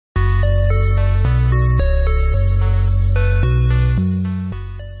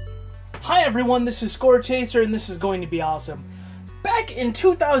everyone, this is Score Chaser, and this is going to be awesome. Back in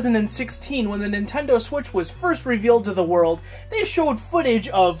 2016, when the Nintendo Switch was first revealed to the world, they showed footage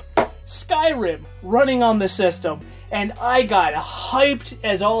of Skyrim running on the system, and I got hyped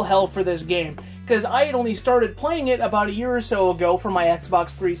as all hell for this game, because I had only started playing it about a year or so ago for my Xbox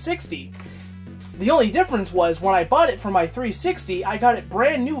 360. The only difference was, when I bought it for my 360, I got it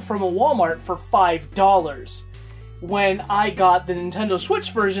brand new from a Walmart for $5. When I got the Nintendo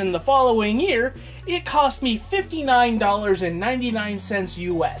Switch version the following year, it cost me $59.99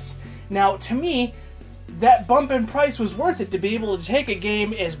 US. Now, to me, that bump in price was worth it to be able to take a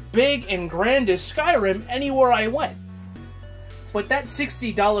game as big and grand as Skyrim anywhere I went. But that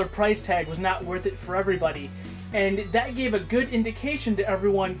 $60 price tag was not worth it for everybody, and that gave a good indication to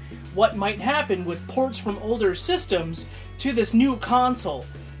everyone what might happen with ports from older systems to this new console,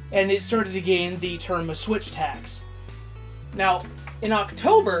 and it started to gain the term of Switchtax. Now, in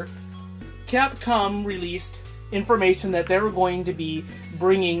October, Capcom released information that they were going to be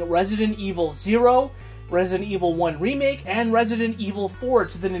bringing Resident Evil 0, Resident Evil 1 Remake, and Resident Evil 4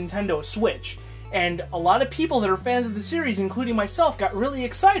 to the Nintendo Switch. And a lot of people that are fans of the series, including myself, got really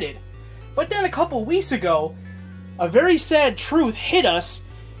excited. But then a couple weeks ago, a very sad truth hit us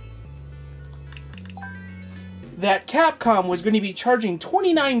that Capcom was going to be charging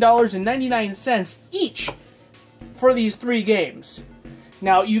 $29.99 each for these three games.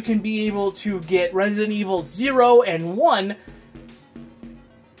 Now, you can be able to get Resident Evil 0 and 1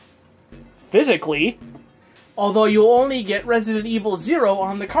 physically, although you'll only get Resident Evil 0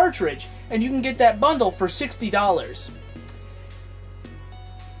 on the cartridge, and you can get that bundle for $60.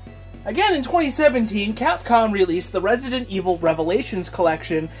 Again, in 2017, Capcom released the Resident Evil Revelations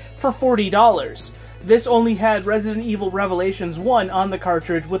collection for $40. This only had Resident Evil Revelations 1 on the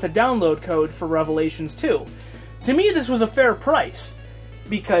cartridge with a download code for Revelations 2. To me, this was a fair price,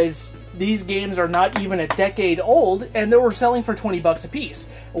 because these games are not even a decade old, and they were selling for 20 bucks a piece.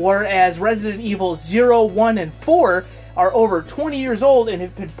 Whereas Resident Evil 0, 1, and 4 are over 20 years old and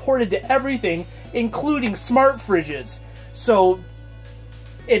have been ported to everything, including smart fridges. So,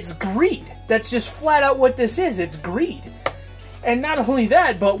 it's greed. That's just flat out what this is. It's greed. And not only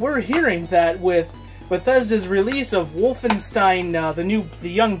that, but we're hearing that with Bethesda's release of Wolfenstein, the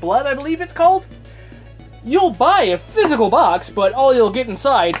Young Blood, I believe it's called, you'll buy a physical box, but all you'll get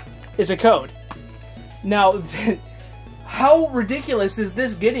inside is a code. Now, how ridiculous is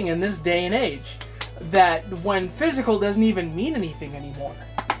this getting in this day and age? That when physical doesn't even mean anything anymore.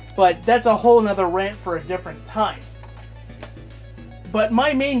 But that's a whole nother rant for a different time. But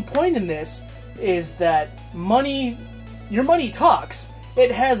my main point in this is that your money talks.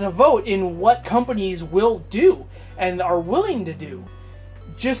 It has a vote in what companies will do and are willing to do.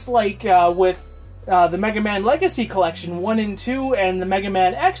 Just like with the Mega Man Legacy Collection 1 and 2 and the Mega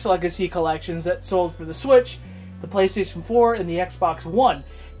Man X Legacy Collections that sold for the Switch, the PlayStation 4, and the Xbox One.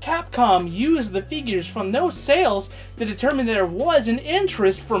 Capcom used the figures from those sales to determine that there was an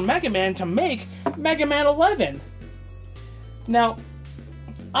interest for Mega Man to make Mega Man 11. Now,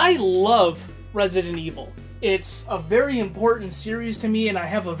 I love Resident Evil. It's a very important series to me, and I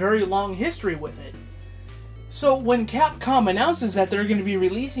have a very long history with it. So when Capcom announces that they're going to be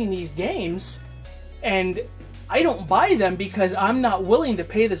releasing these games, and I don't buy them because I'm not willing to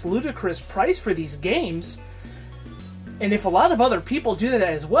pay this ludicrous price for these games, and if a lot of other people do that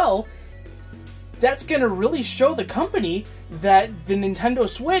as well, that's going to really show the company that the Nintendo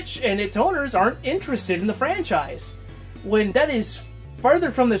Switch and its owners aren't interested in the franchise, when that is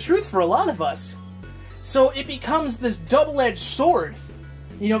farther from the truth for a lot of us. So it becomes this double-edged sword.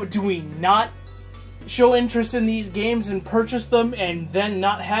 You know, do we not show interest in these games and purchase them and then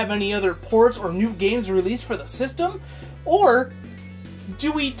not have any other ports or new games released for the system? Or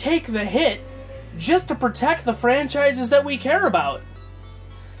do we take the hit just to protect the franchises that we care about?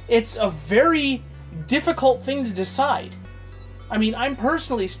 It's a very difficult thing to decide. I mean, I'm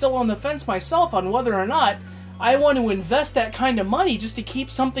personally still on the fence myself on whether or not I want to invest that kind of money just to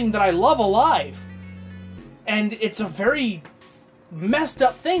keep something that I love alive. And it's a very messed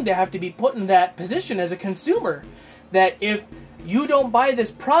up thing to have to be put in that position as a consumer. That if you don't buy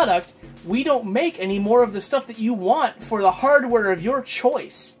this product, we don't make any more of the stuff that you want for the hardware of your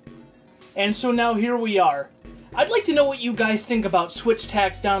choice. And so now here we are. I'd like to know what you guys think about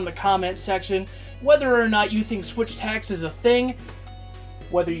Switchtax down in the comment section. Whether or not you think Switchtax is a thing,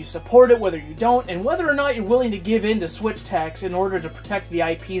 whether you support it, whether you don't, and whether or not you're willing to give in to Switchtax in order to protect the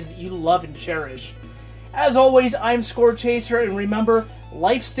IPs that you love and cherish. As always, I'm Score Chaser, and remember,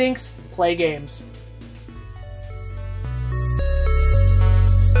 life stinks, play games.